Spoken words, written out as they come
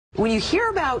When you hear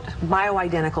about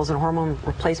bioidenticals and hormone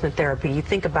replacement therapy, you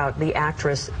think about the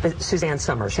actress Suzanne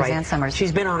Summers, right? Suzanne Summers.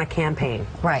 She's been on a campaign.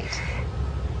 Right.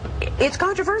 It's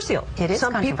controversial. It is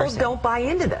Some controversial. people don't buy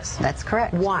into this. That's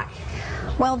correct. Why?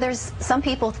 Well, there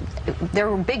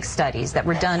were big studies that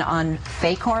were done on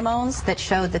fake hormones that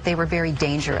showed that they were very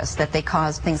dangerous, that they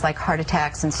caused things like heart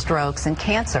attacks and strokes and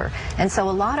cancer. And so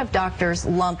a lot of doctors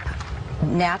lump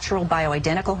natural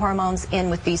bioidentical hormones in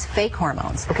with these fake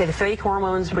hormones. Okay, the fake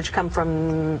hormones which come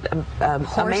from a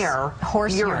mare.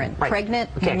 Horse urine. Right. Pregnant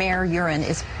mare urine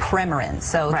is Premarin.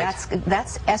 So right.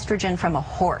 that's estrogen from a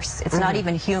horse. It's not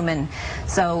even human.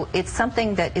 So it's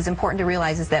something that is important to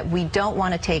realize is that we don't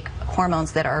want to take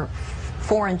hormones that are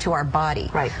foreign to our body.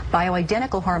 Right.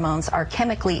 Bioidentical hormones are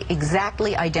chemically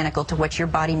exactly identical to what your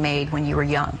body made when you were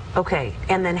young. Okay,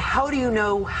 and then how do you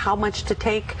know how much to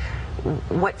take?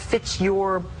 What fits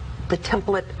the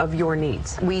template of your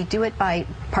needs? We do it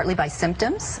partly by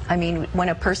symptoms. I mean, when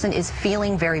a person is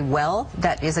feeling very well,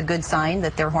 that is a good sign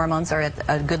that their hormones are at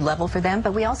a good level for them,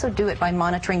 but we also do it by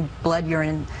monitoring blood,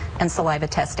 urine, and saliva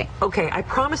testing. Okay, I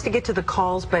promise to get to the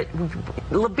calls, but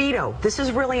libido, this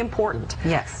is really important.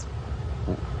 Yes.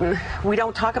 We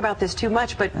don't talk about this too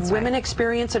much, but women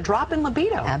experience a drop in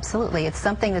libido. Absolutely. It's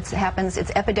something that happens, it's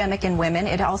epidemic in women.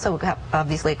 It also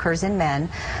obviously occurs in men,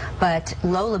 but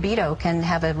low libido can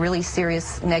have a really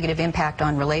serious negative impact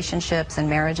on relationships and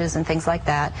marriages and things like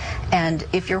that. And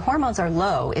if your hormones are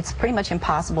low, it's pretty much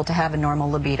impossible to have a normal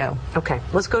libido. Okay,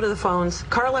 let's go to the phones.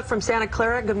 Carla from Santa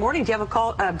Clara, good morning. Do you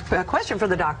have a question for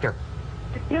the doctor?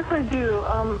 Yes, I do.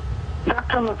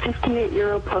 Doctor, I'm a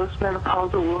 58-year-old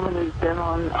postmenopausal woman who's been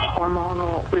on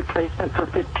hormonal replacement for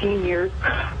 15 years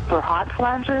for hot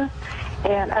flashes.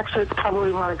 And actually, it's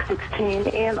probably more like 16.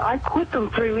 And I quit them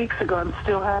 3 weeks ago. I'm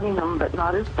still having them, but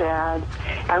not as bad.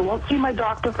 I won't see my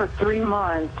doctor for 3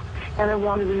 months. And I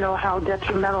wanted to know how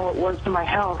detrimental it was to my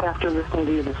health after listening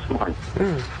to you this morning.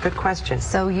 Good question.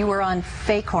 So you were on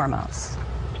fake hormones?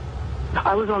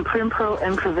 I was on Primpro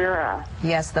and Provera.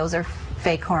 Yes, those are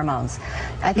fake hormones.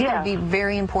 I think it would be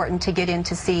very important to get in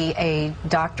to see a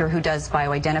doctor who does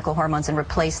bioidentical hormones and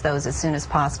replace those as soon as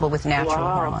possible with natural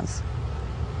hormones.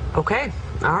 Okay,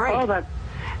 all right. Oh, that's...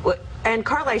 And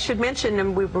Carla, I should mention,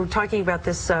 and we were talking about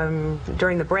this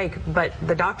during the break, but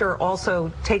the doctor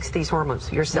also takes these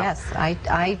hormones yourself. Yes,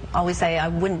 I always say I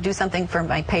wouldn't do something for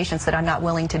my patients that I'm not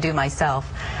willing to do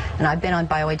myself. And I've been on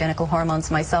bioidentical hormones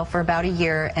myself for about a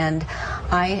year, and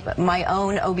my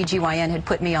own OBGYN had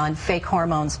put me on fake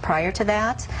hormones prior to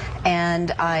that,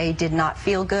 and I did not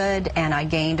feel good, and I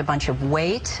gained a bunch of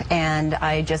weight, and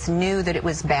I just knew that it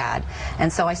was bad.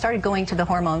 And so I started going to the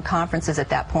hormone conferences at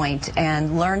that point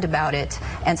and learned about it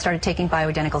and started taking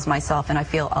bioidenticals myself, and I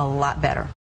feel a lot better.